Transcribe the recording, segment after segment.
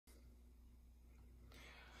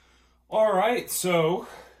All right, so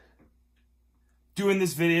doing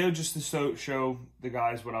this video just to show the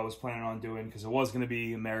guys what I was planning on doing, because it was going to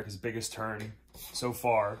be America's biggest turn so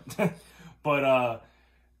far. But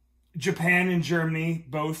Japan and Germany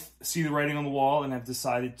both see the writing on the wall and have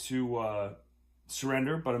decided to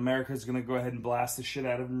surrender, but America's going to go ahead and blast the shit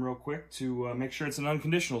out of them real quick to make sure it's an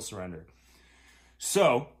unconditional surrender.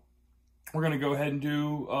 So we're going to go ahead and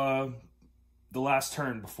do the last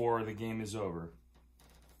turn before the game is over.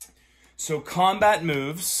 So combat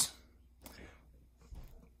moves,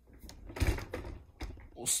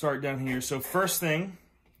 we'll start down here. So first thing,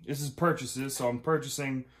 this is purchases. So I'm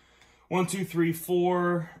purchasing 1, 2, 3,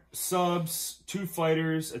 4 subs, 2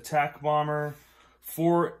 fighters, attack bomber,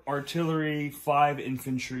 4 artillery, 5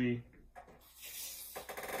 infantry.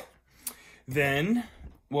 Then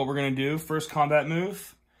what we're going to do, first combat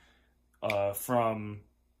move, from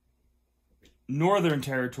Northern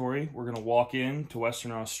Territory, we're going to walk in to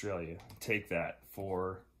Western Australia. Take that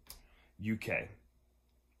for UK.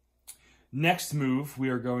 Next move, we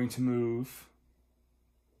are going to move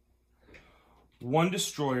 1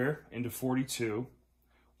 destroyer into 42,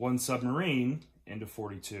 1 submarine into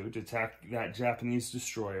 42 to attack that Japanese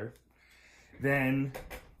destroyer. Then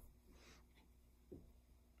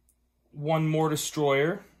 1 more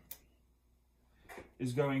destroyer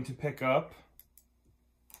is going to pick up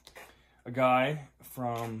a guy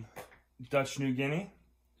from Dutch New Guinea.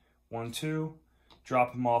 1, 2,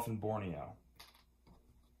 drop him off in Borneo.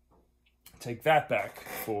 Take that back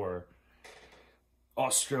for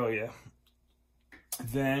Australia.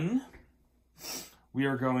 Then we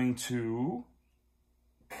are going to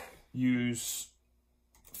use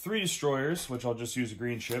 3 destroyers, which I'll just use a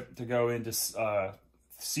green ship, to go into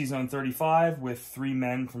Sea Zone 35 with 3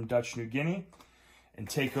 men from Dutch New Guinea and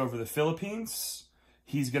take over the Philippines.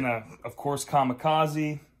 He's going to, of course,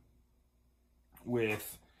 kamikaze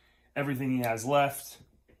with everything he has left.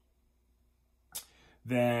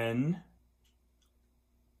 Then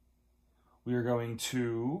we are going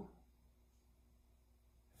to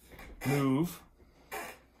move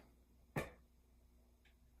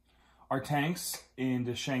our tanks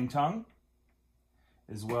into Shantung,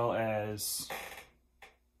 as well as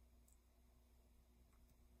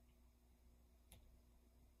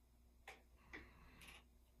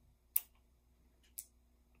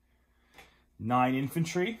nine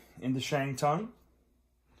infantry into Shantung.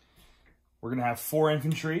 We're going to have 4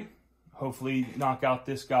 infantry. Hopefully knock out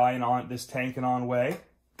this guy and on this tank and on way.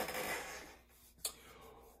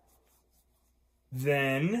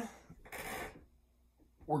 Then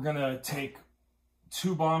we're going to take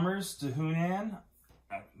 2 bombers to Hunan.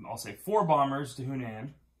 I'll say 4 bombers to Hunan.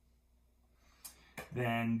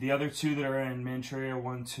 Then the other 2 that are in Manchuria,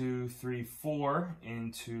 1, 2, 3, 4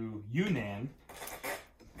 into Yunnan.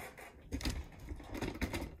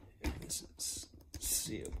 This is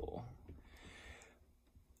seeable.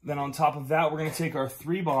 Then on top of that, we're going to take our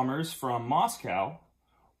 3 bombers from Moscow.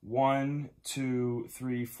 1, 2,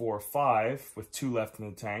 3, 4, 5, with 2 left in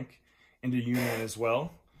the tank, into Yunnan as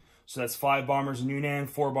well. So that's 5 bombers in Yunnan,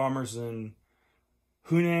 4 bombers in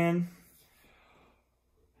Hunan.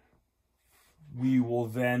 We will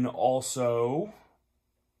then also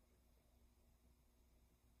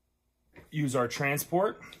use our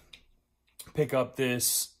transport, pick up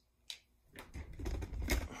this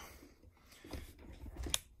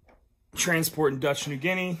transport in Dutch New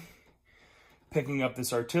Guinea, picking up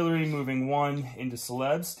this artillery, moving 1 into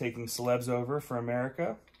Celebes, taking Celebes over for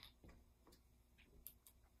America.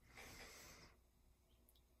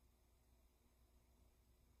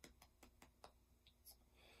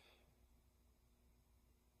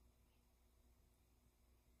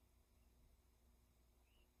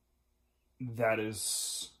 That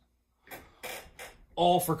is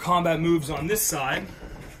all for combat moves on this side.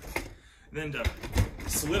 Then to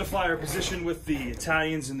solidify our position with the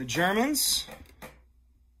Italians and the Germans,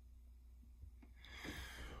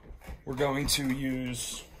 we're going to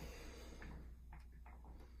use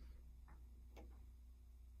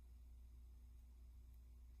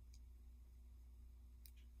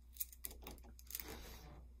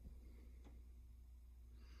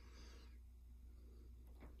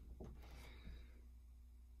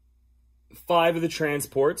five of the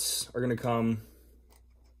transports are going to come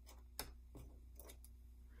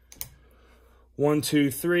 1,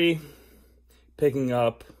 2, 3, picking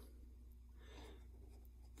up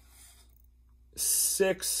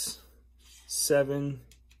 6, 7,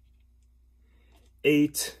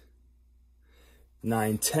 8,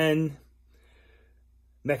 9, 10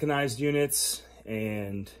 mechanized units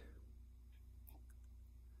and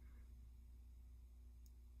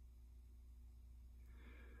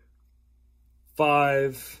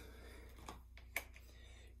 5,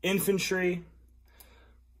 infantry.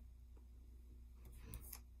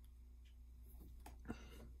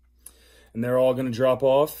 And they're all going to drop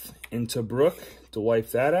off into Brook to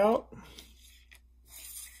wipe that out.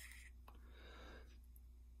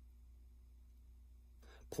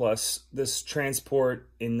 Plus, this transport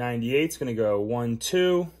in 98 is going to go 1,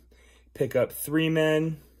 2, pick up 3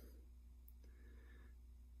 men,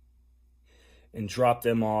 and drop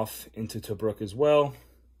them off into Tobruk as well.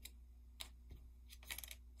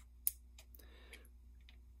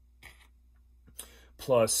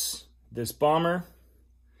 Plus, this bomber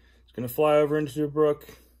is going to fly over into Tobruk,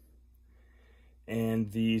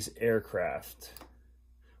 and these aircraft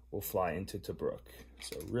will fly into Tobruk.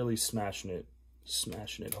 So really smashing it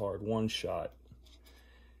hard, one shot.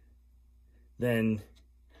 Then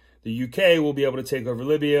the UK will be able to take over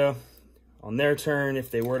Libya on their turn if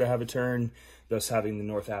they were to have a turn, thus having the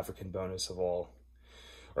North African bonus of all,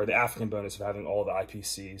 or the African bonus of having all the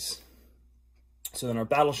IPCs. So then our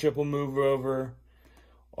battleship will move over,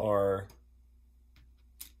 our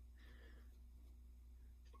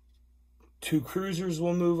 2 cruisers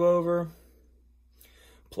will move over,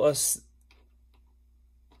 plus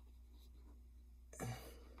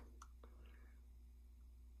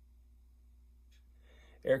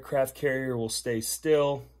aircraft carrier will stay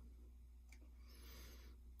still.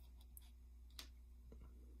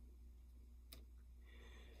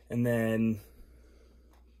 And then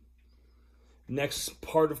next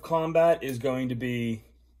part of combat is going to be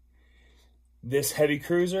this heavy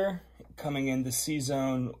cruiser coming into Sea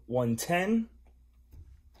Zone 110,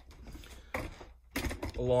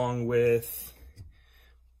 along with,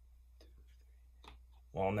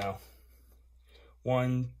 well, no,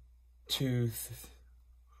 1, 2,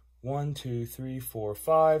 3, 4,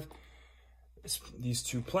 5. These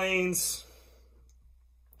 2 planes.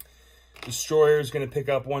 Destroyer is going to pick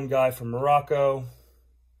up 1 guy from Morocco,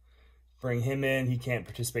 bring him in. He can't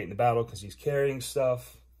participate in the battle because he's carrying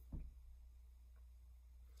stuff.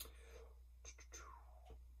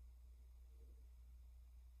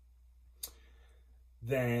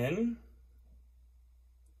 Then,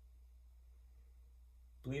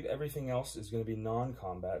 I believe everything else is going to be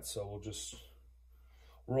non-combat, so we'll just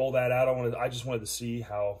roll that out. I just wanted to see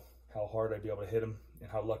how hard I'd be able to hit him and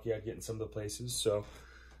how lucky I'd get in some of the places. So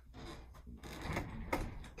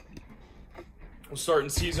we'll start in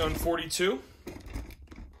Sea Zone 42,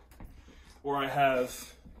 where I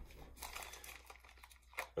have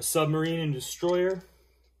a submarine and destroyer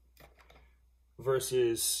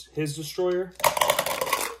versus his destroyer.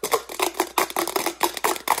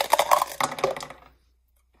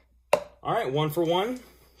 All right, 1 for 1.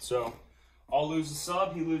 So I'll lose the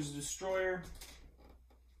sub, he loses the destroyer.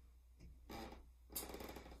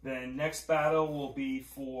 Then next battle will be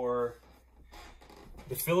for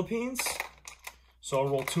the Philippines. So I'll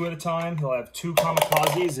roll 2 at a time. He'll have 2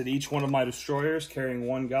 kamikazes at each one of my destroyers, carrying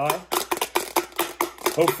 1 guy.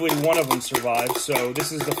 Hopefully one of them survives. So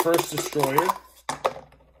this is the first destroyer.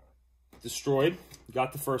 Destroyed.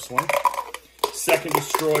 Got the first one. Second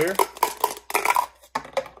destroyer.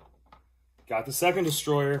 Got the second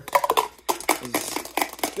destroyer.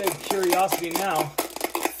 There's big curiosity now.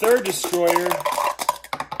 Third destroyer.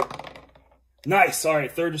 Nice. All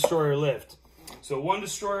right, third destroyer lived. So 1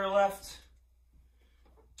 destroyer left.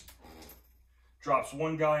 Drops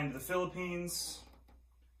 1 guy into the Philippines.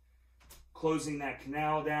 Closing that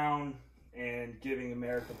canal down and giving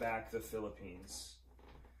America back the Philippines.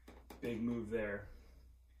 Big move there.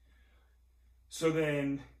 So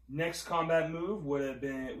then next combat move would have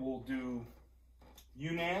been, we'll do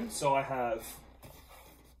Yunnan. So I have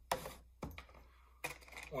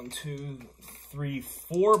 1, 2, 3,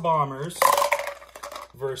 4 bombers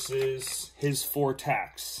versus his 4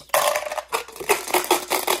 tacks.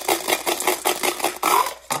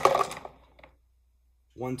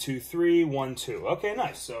 One, 2, 3, 1, 2. Okay,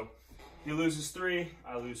 nice. So he loses 3,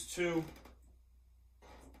 I lose 2.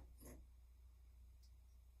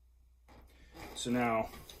 So now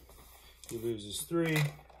he loses 3,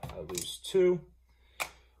 I lose 2.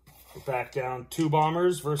 We're back down 2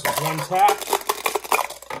 bombers versus 1 tack.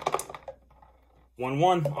 1,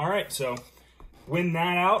 1. All right, so win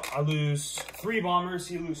that out. I lose 3 bombers.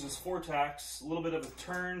 He loses 4 tacks. A little bit of a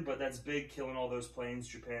turn, but that's big, killing all those planes.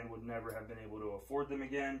 Japan would never have been able to afford them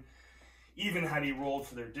again, even had he rolled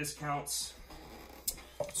for their discounts.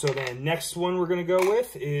 So then next one we're going to go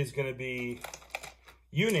with is going to be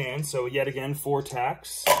Yunnan. So yet again, 4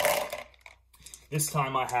 tacks. This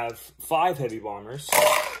time I have 5 heavy bombers.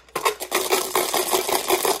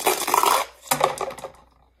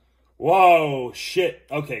 Whoa, shit.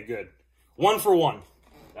 Okay, good. 1 for 1.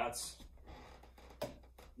 That's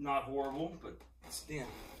not horrible, but damn,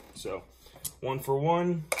 So 1 for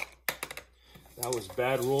 1. That was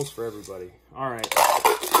bad rolls for everybody. All right,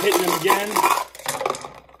 hitting him again.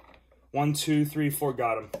 1, 2, 3, 4,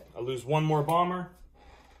 got him. I lose 1 more bomber.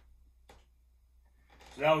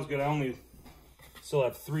 So that was good. I only still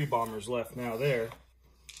have 3 bombers left now there.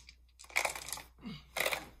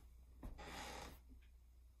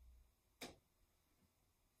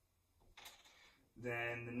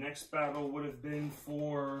 Then the next battle would have been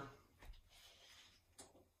for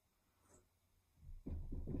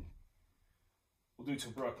we'll do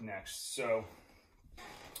Tobruk next. So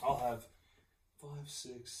I'll have 5,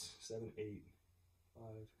 6, 7, 8. 5,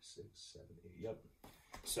 6, 7, 8. Yep.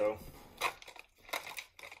 So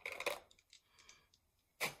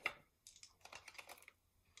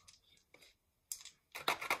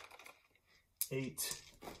 8.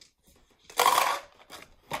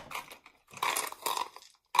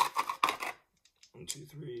 1, 2,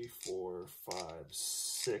 3, 4, 5,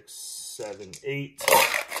 6, 7, 8.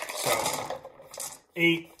 So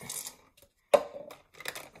 8.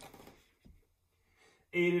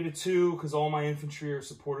 8 at a 2, because all my infantry are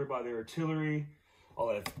supported by their artillery. I'll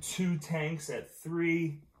have 2 tanks at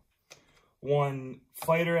 3, 1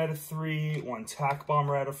 fighter at a 3, 1 tac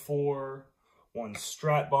bomber at a 4, 1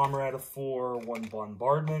 strat bomber at a 4, 1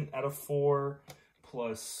 bombardment at a 4,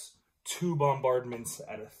 plus 2 bombardments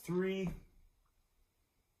at a 3.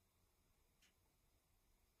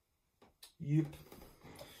 Yep.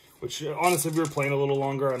 Which, honestly, if we were playing a little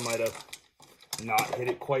longer, I might have not hit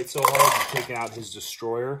it quite so hard, taking out his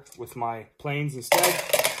destroyer with my planes instead.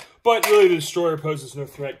 But really, the destroyer poses no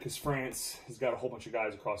threat because France has got a whole bunch of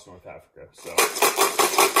guys across North Africa. So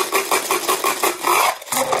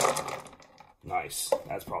nice.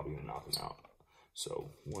 That's probably gonna knock him out. So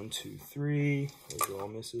 1, 2, 3. Those are all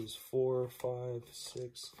misses. 4, 5,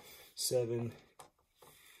 6, 7,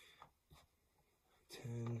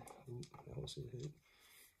 10. Ooh, that was a hit.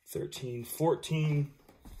 13, 14.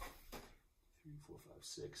 3, 4, 5,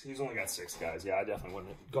 6. He's only got 6 guys. Yeah, I definitely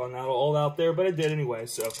wouldn't have gone out all out there, but I did anyway.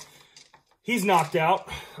 So he's knocked out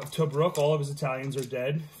of Tobruk. All of his Italians are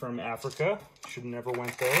dead from Africa. Should have never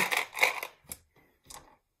went there.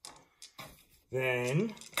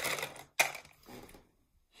 Then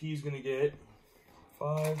he's going to get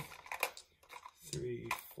 5, 3,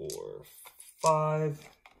 4, 5,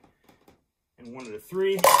 and 1 at a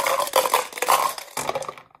 3.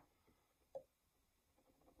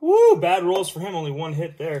 Woo! Bad rolls for him. Only 1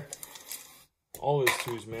 hit there. All his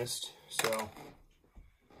 2s missed. So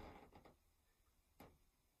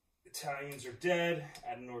Italians are dead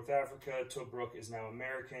out of North Africa. Tobruk is now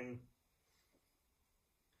American.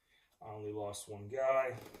 I only lost 1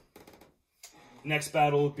 guy. Next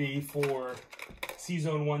battle would be for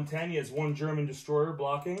C-Zone 110. He has 1 German destroyer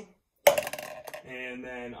blocking. And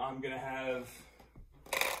then I'm going to have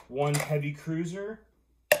 1 heavy cruiser,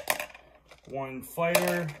 1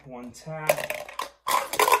 fighter, 1 tac.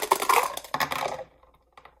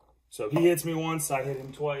 So he hits me once, I hit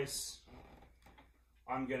him twice.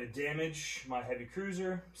 I'm going to damage my heavy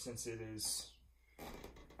cruiser since it is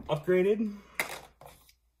upgraded.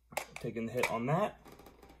 Taking the hit on that.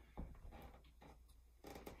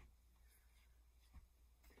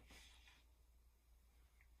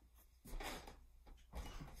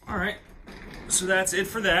 All right, so that's it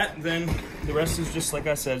for that. Then the rest is just, like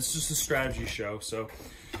I said, it's just a strategy show. So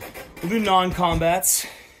we'll do non-combats.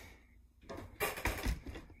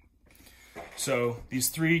 So these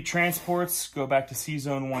 3 transports go back to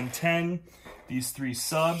C-Zone 110. These 3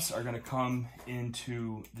 subs are going to come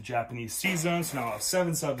into the Japanese C-Zone. So now I'll have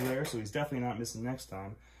 7 subs there, so he's definitely not missing next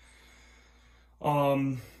time.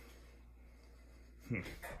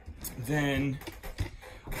 Then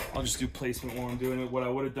I'll just do placement while I'm doing it. What I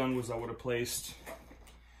would have done was I would have placed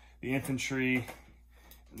the infantry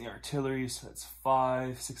and the artillery. So that's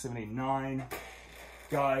 5, 6, 7, 8, 9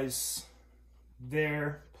 guys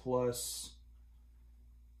there, plus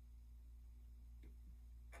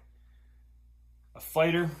a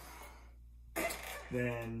fighter.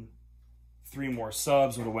 Then 3 more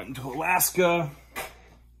subs would have went into Alaska.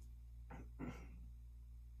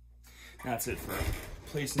 That's it for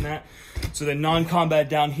placing that. So then non-combat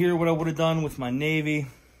down here, what I would have done with my Navy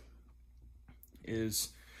is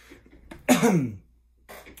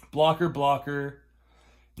blocker,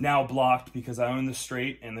 now blocked because I own the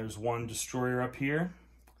strait and there's 1 destroyer up here.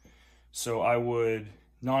 So I would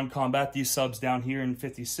non-combat these subs down here in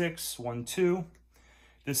 56, 1, 2.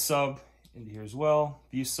 This sub into here as well.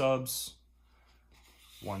 These subs,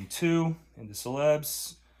 1, 2, into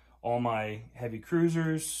Celebes. All my heavy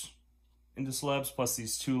cruisers into Celebes, plus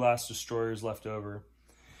these 2 last destroyers left over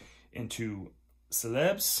into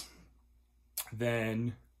Celebes.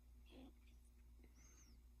 Then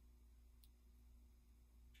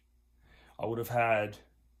I would have had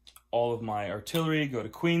all of my artillery go to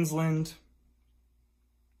Queensland.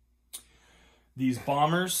 These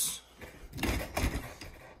bombers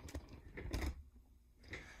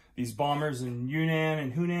in Yunnan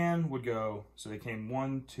and Hunan would go, so they came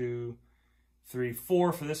 1, 2, 3,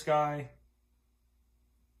 4 for this guy.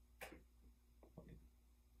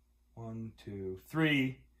 1, 2,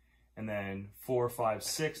 3, and then 4, 5,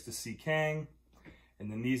 6 to see Kang. And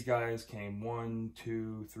then these guys came 1,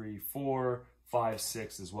 2, 3, 4, 5,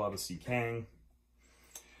 6 as well to see Kang.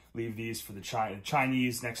 Leave these for the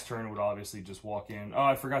Chinese. Next turn would obviously just walk in. Oh,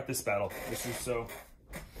 I forgot this battle. This is so...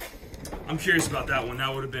 I'm curious about that one.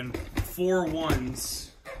 That would have been 4 1s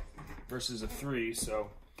versus a 3, so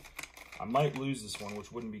I might lose this one,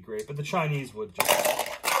 which wouldn't be great. But the Chinese would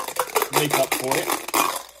just make up for it.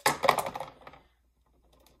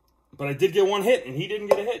 But I did get 1 hit, and he didn't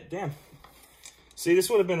get a hit. Damn. See, this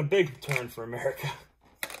would have been a big turn for America.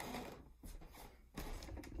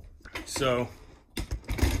 So...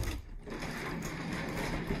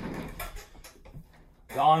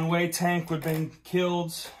 the on-way tank would have been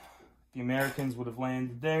killed. The Americans would have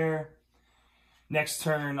landed there. Next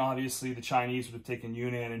turn, obviously, the Chinese would have taken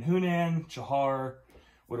Yunnan and Hunan. Chahar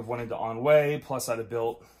would have went into on-way. Plus, I'd have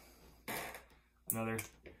built another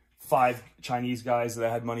 5 Chinese guys that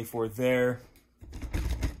I had money for there.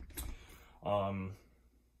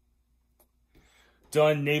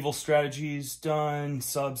 Done. Naval strategies done.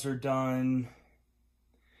 Subs are done.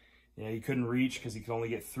 Yeah, he couldn't reach because he could only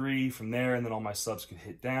get 3 from there, and then all my subs could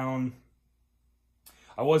hit down.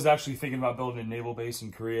 I was actually thinking about building a naval base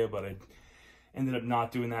in Korea, but I ended up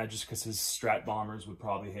not doing that just because his strat bombers would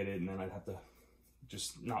probably hit it, and then I'd have to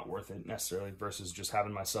just not worth it necessarily versus just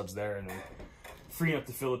having my subs there and then freeing up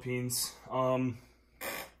the Philippines. The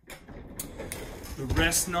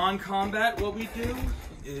rest non-combat, what we do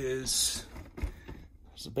is...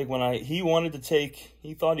 It's a big one. He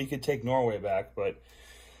thought he could take Norway back, but...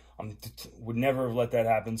 would never have let that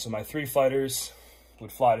happen. So my 3 fighters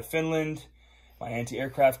would fly to Finland. My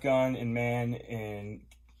anti-aircraft gun and man in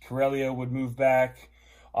Karelia would move back.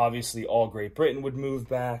 Obviously, all Great Britain would move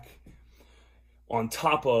back. On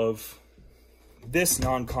top of this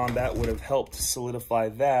non-combat would have helped solidify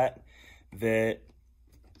that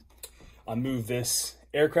I moved this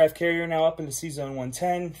aircraft carrier now up into C-Zone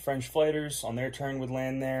 110. French fighters on their turn would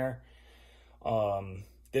land there.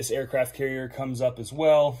 This aircraft carrier comes up as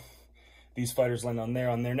well. These fighters land on there.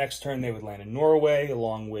 On their next turn, they would land in Norway,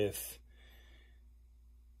 along with...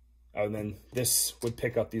 and then this would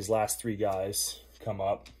pick up these last 3 guys, come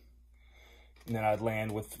up. And then I'd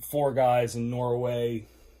land with 4 guys in Norway,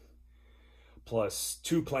 plus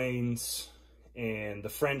 2 planes. And the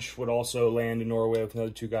French would also land in Norway with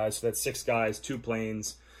another 2 guys. So that's 6 guys, 2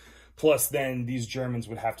 planes. Plus then these Germans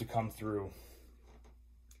would have to come through.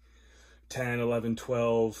 10, 11,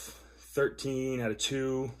 12, 13 out of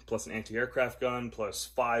 2, plus an anti-aircraft gun, plus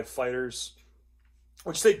 5 fighters,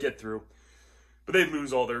 which they'd get through. But they'd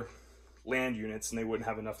lose all their land units, and they wouldn't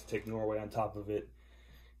have enough to take Norway on top of it,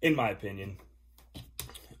 in my opinion.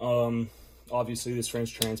 Obviously, this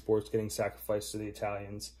French transport's getting sacrificed to the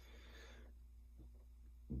Italians.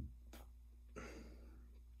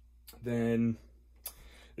 Then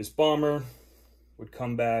this bomber would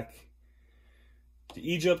come back to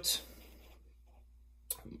Egypt.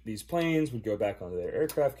 These planes would go back onto their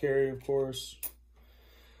aircraft carrier, of course.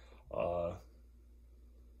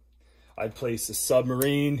 I'd place a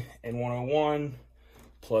submarine in 101,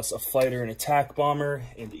 plus a fighter and attack bomber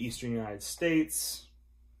in the eastern United States.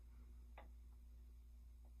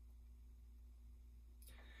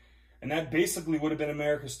 And that basically would have been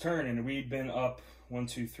America's turn, and we'd been up 1,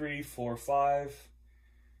 2, 3, 4, 5.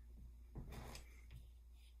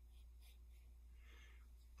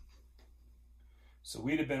 So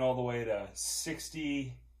we'd have been all the way to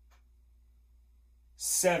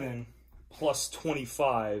 67 plus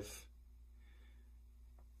 25.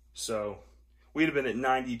 So we'd have been at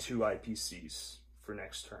 92 IPCs for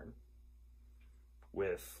next turn,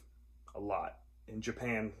 with a lot. And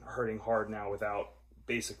Japan hurting hard now without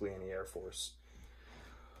basically any Air Force.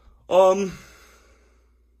 Yep.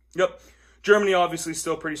 Germany obviously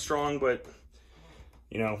still pretty strong, but,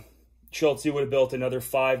 you know, Schultz would have built another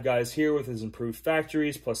 5 guys here with his improved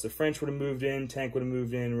factories, plus the French would have moved in, tank would have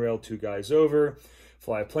moved in, rail 2 guys over,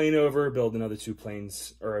 fly a plane over, build another 2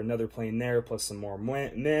 planes, or another plane there, plus some more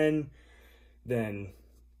men. Then,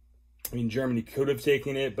 I mean, Germany could have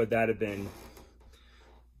taken it, but that'd have been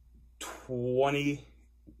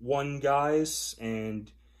 21 guys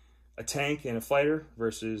and a tank and a fighter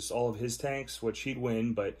versus all of his tanks, which he'd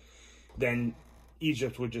win, but then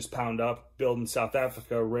Egypt would just pound up, build in South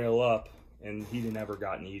Africa, rail up, and he'd have never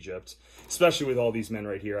gotten Egypt, especially with all these men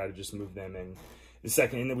right here. I'd have just moved them in. The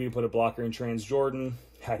second, and then we put a blocker in Transjordan.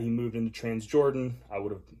 Had he moved into Transjordan, I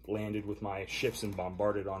would have landed with my ships and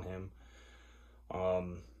bombarded on him.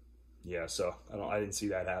 Yeah, so I didn't see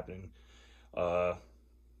that happening.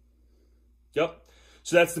 Yep.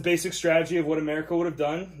 So that's the basic strategy of what America would have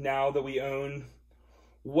done now that we own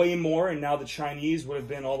way more, and now the Chinese would have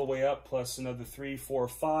been all the way up plus another 3, 4,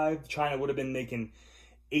 5. China would have been making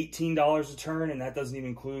 $18 a turn, and that doesn't even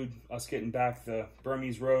include us getting back the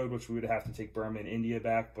Burmese road, which we would have to take Burma and India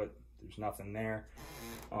back, but there's nothing there.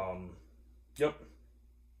 Yep.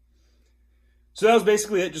 So that was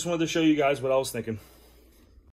basically it. Just wanted to show you guys what I was thinking.